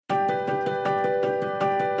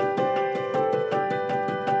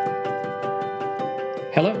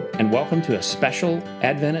Hello, and welcome to a special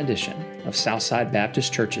Advent edition of Southside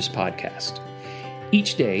Baptist Church's podcast.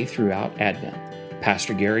 Each day throughout Advent,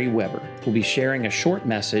 Pastor Gary Weber will be sharing a short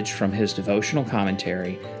message from his devotional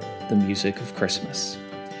commentary, The Music of Christmas.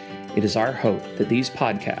 It is our hope that these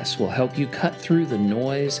podcasts will help you cut through the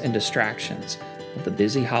noise and distractions of the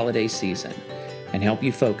busy holiday season and help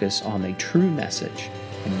you focus on the true message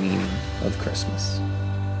and meaning of Christmas.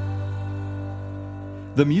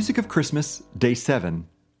 The Music of Christmas, Day 7,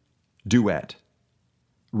 Duet.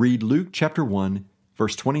 Read Luke chapter 1,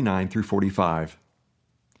 verse 29 through 45.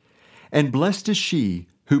 And blessed is she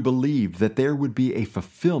who believed that there would be a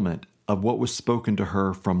fulfillment of what was spoken to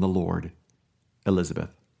her from the Lord. Elizabeth.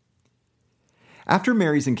 After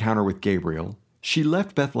Mary's encounter with Gabriel, she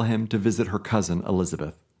left Bethlehem to visit her cousin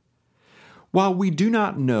Elizabeth. While we do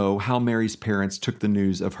not know how Mary's parents took the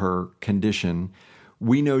news of her condition,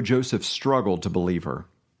 we know Joseph struggled to believe her.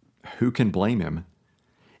 Who can blame him?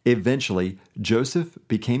 Eventually, Joseph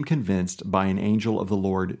became convinced by an angel of the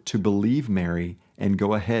Lord to believe Mary and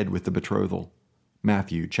go ahead with the betrothal.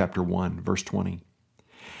 Matthew chapter 1, verse 20.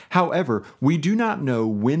 However, we do not know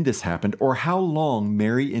when this happened or how long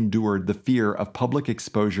Mary endured the fear of public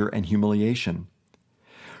exposure and humiliation.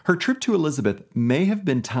 Her trip to Elizabeth may have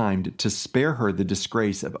been timed to spare her the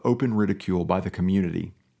disgrace of open ridicule by the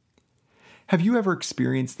community. Have you ever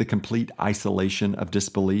experienced the complete isolation of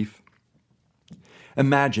disbelief?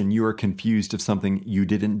 Imagine you are confused of something you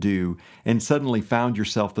didn't do and suddenly found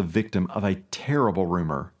yourself the victim of a terrible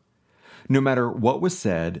rumor. No matter what was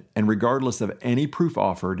said, and regardless of any proof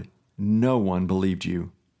offered, no one believed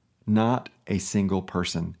you. Not a single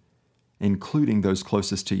person, including those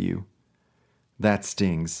closest to you. That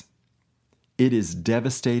stings. It is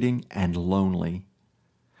devastating and lonely.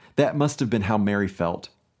 That must have been how Mary felt.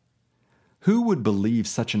 Who would believe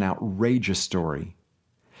such an outrageous story?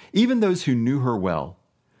 Even those who knew her well,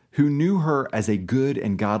 who knew her as a good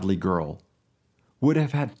and godly girl, would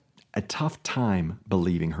have had a tough time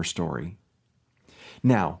believing her story.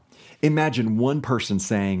 Now, imagine one person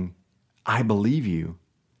saying, "I believe you."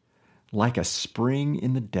 Like a spring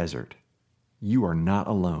in the desert, you are not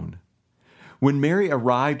alone. When Mary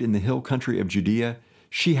arrived in the hill country of Judea,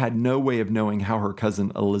 she had no way of knowing how her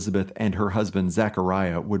cousin Elizabeth and her husband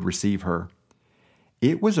Zechariah would receive her.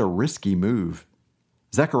 It was a risky move.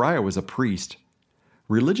 Zechariah was a priest.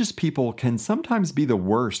 Religious people can sometimes be the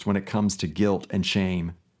worst when it comes to guilt and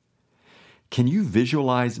shame. Can you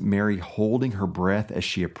visualize Mary holding her breath as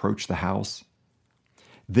she approached the house?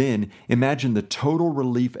 Then imagine the total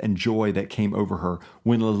relief and joy that came over her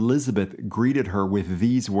when Elizabeth greeted her with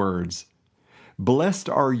these words, "Blessed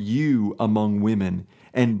are you among women,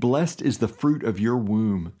 and blessed is the fruit of your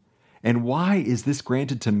womb. And why is this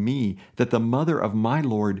granted to me, that the mother of my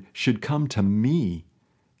Lord should come to me?"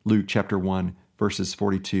 Luke chapter 1, verses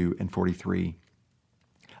 42 and 43.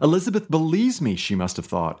 Elizabeth believes me, she must have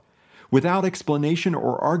thought. Without explanation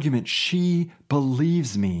or argument, she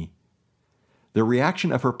believes me. The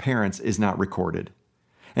reaction of her parents is not recorded,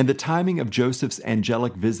 and the timing of Joseph's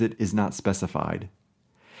angelic visit is not specified.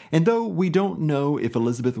 And though we don't know if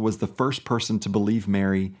Elizabeth was the first person to believe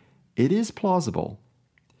Mary, it is plausible.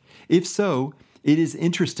 If so, it is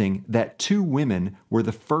interesting that two women were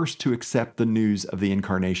the first to accept the news of the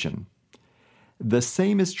incarnation. The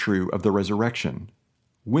same is true of the resurrection.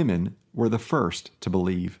 Women were the first to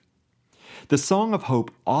believe. The Song of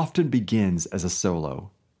Hope often begins as a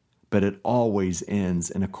solo, but it always ends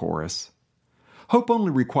in a chorus. Hope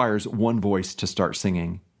only requires one voice to start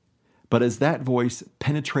singing. But as that voice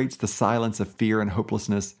penetrates the silence of fear and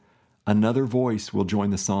hopelessness, another voice will join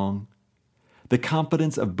the song. The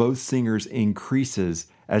confidence of both singers increases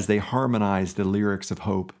as they harmonize the lyrics of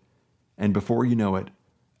hope, and before you know it,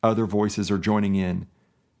 other voices are joining in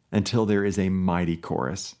until there is a mighty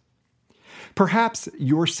chorus. Perhaps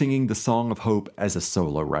you're singing the Song of Hope as a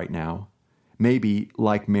solo right now. Maybe,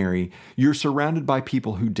 like Mary, you're surrounded by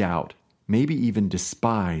people who doubt, maybe even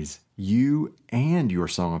despise, you and your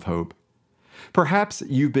Song of Hope. Perhaps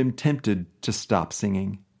you've been tempted to stop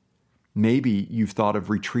singing. Maybe you've thought of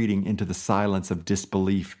retreating into the silence of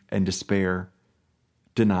disbelief and despair.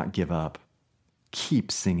 Do not give up.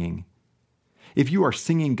 Keep singing. If you are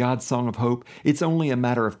singing God's Song of Hope, it's only a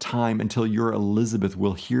matter of time until your Elizabeth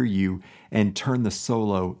will hear you and turn the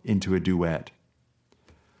solo into a duet.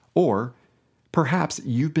 Or perhaps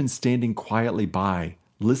you've been standing quietly by,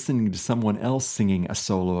 listening to someone else singing a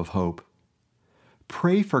solo of hope.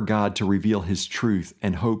 Pray for God to reveal His truth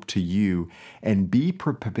and hope to you, and be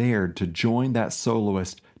prepared to join that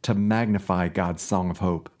soloist to magnify God's Song of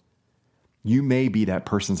Hope. You may be that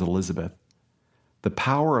person's Elizabeth. The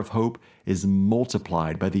power of hope is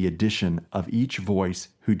multiplied by the addition of each voice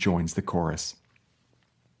who joins the chorus.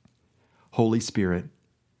 Holy Spirit,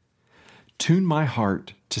 tune my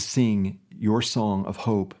heart to sing your song of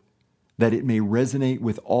hope, that it may resonate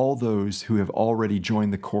with all those who have already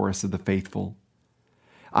joined the chorus of the faithful.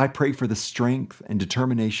 I pray for the strength and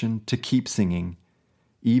determination to keep singing,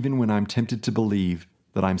 even when I'm tempted to believe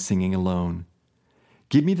that I'm singing alone.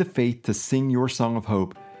 Give me the faith to sing your song of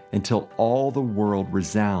hope until all the world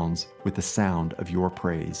resounds with the sound of your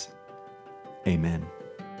praise. Amen.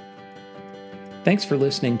 Thanks for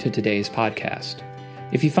listening to today's podcast.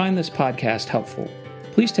 If you find this podcast helpful,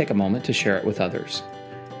 please take a moment to share it with others.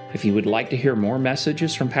 If you would like to hear more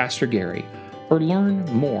messages from Pastor Gary or learn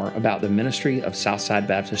more about the ministry of Southside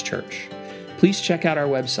Baptist Church, please check out our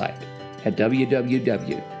website at www.ssbc.org.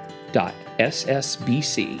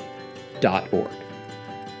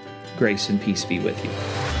 Grace and peace be with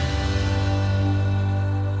you.